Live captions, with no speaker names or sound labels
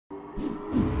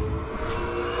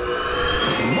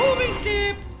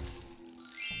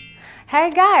Hey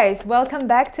guys, welcome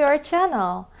back to our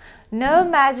channel. No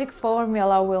magic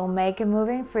formula will make a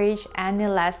moving fridge any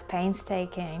less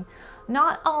painstaking.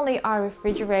 Not only are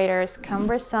refrigerators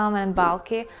cumbersome and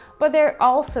bulky, but they're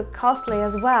also costly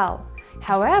as well.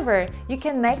 However, you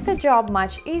can make the job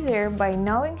much easier by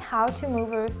knowing how to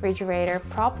move a refrigerator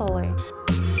properly.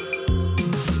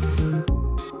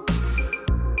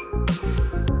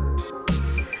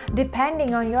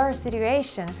 Depending on your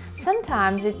situation,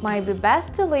 sometimes it might be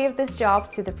best to leave this job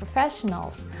to the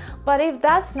professionals. But if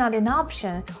that's not an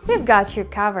option, we've got you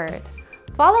covered.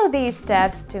 Follow these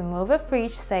steps to move a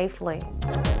fridge safely.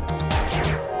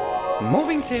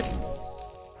 Moving tips.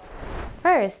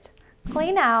 First,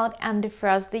 clean out and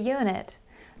defrost the unit.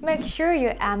 Make sure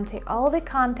you empty all the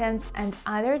contents and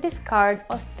either discard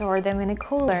or store them in a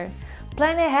cooler.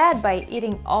 Plan ahead by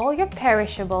eating all your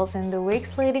perishables in the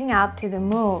weeks leading up to the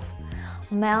move.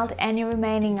 Melt any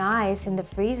remaining ice in the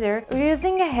freezer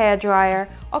using a hairdryer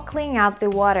or clean out the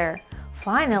water.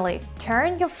 Finally,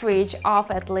 turn your fridge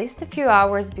off at least a few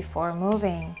hours before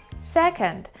moving.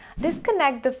 Second,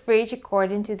 disconnect the fridge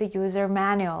according to the user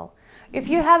manual. If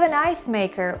you have an ice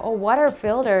maker or water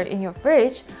filter in your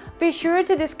fridge, be sure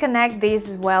to disconnect these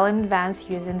as well in advance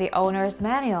using the owner's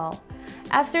manual.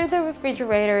 After the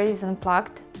refrigerator is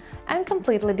unplugged and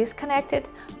completely disconnected,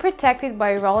 protect it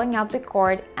by rolling up the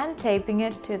cord and taping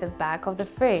it to the back of the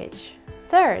fridge.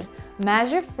 Third,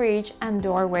 measure fridge and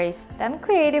doorways, then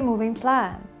create a moving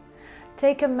plan.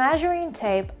 Take a measuring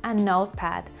tape and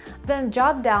notepad, then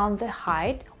jot down the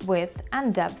height, width,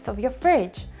 and depth of your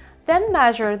fridge. Then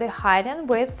measure the height and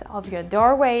width of your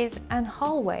doorways and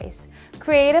hallways.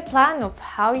 Create a plan of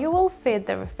how you will fit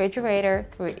the refrigerator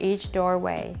through each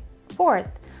doorway.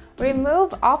 Fourth,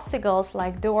 remove obstacles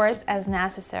like doors as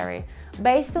necessary.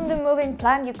 Based on the moving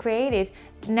plan you created,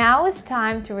 now is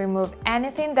time to remove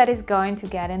anything that is going to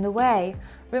get in the way.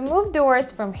 Remove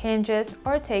doors from hinges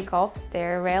or take off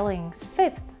stair railings.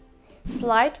 Fifth,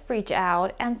 slide fridge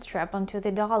out and strap onto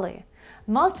the dolly.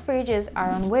 Most fridges are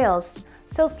on wheels,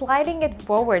 so sliding it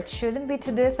forward shouldn't be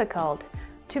too difficult.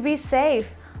 To be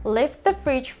safe, lift the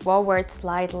fridge forward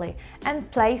slightly and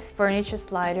place furniture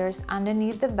sliders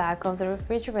underneath the back of the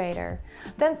refrigerator.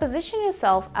 Then position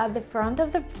yourself at the front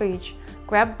of the fridge,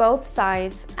 grab both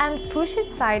sides and push it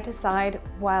side to side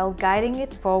while guiding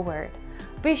it forward.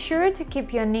 Be sure to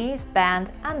keep your knees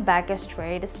bent and back as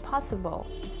straight as possible.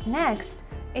 Next,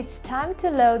 it's time to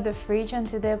load the fridge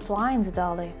onto the appliance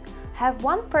dolly. Have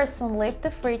one person lift the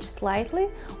fridge slightly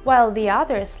while the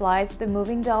other slides the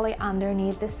moving dolly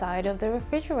underneath the side of the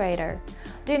refrigerator.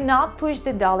 Do not push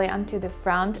the dolly onto the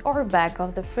front or back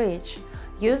of the fridge.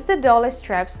 Use the dolly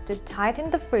straps to tighten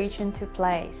the fridge into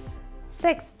place.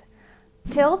 Sixth,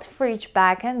 tilt fridge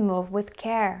back and move with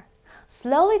care.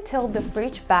 Slowly tilt the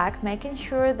fridge back, making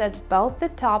sure that both the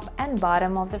top and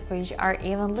bottom of the fridge are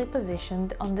evenly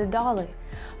positioned on the dolly.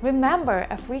 Remember,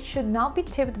 a fridge should not be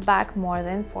tipped back more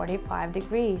than 45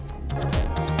 degrees.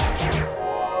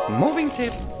 Moving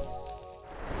tips.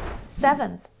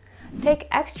 Seventh, take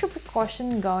extra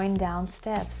precaution going down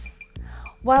steps.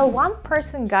 While one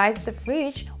person guides the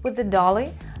fridge with the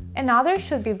dolly, another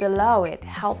should be below it,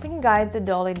 helping guide the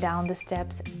dolly down the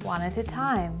steps one at a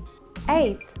time.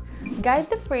 Eighth, guide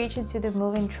the fridge into the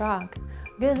moving truck.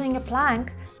 Using a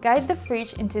plank, guide the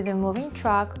fridge into the moving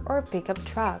truck or pickup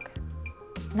truck.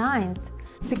 Ninth,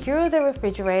 secure the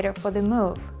refrigerator for the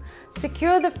move.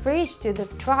 Secure the fridge to the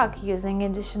truck using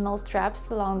additional straps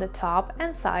along the top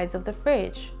and sides of the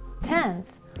fridge. 10th,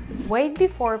 wait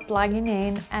before plugging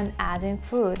in and adding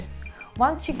food.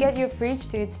 Once you get your fridge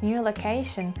to its new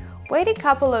location, wait a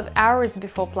couple of hours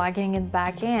before plugging it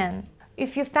back in.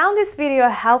 If you found this video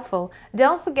helpful,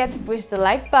 don't forget to push the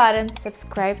like button,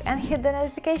 subscribe and hit the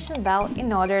notification bell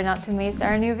in order not to miss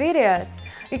our new videos.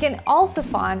 You can also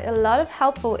find a lot of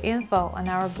helpful info on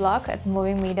our blog at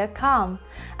movingme.com.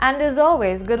 And as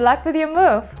always, good luck with your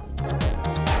move!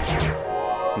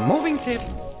 Moving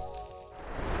tips.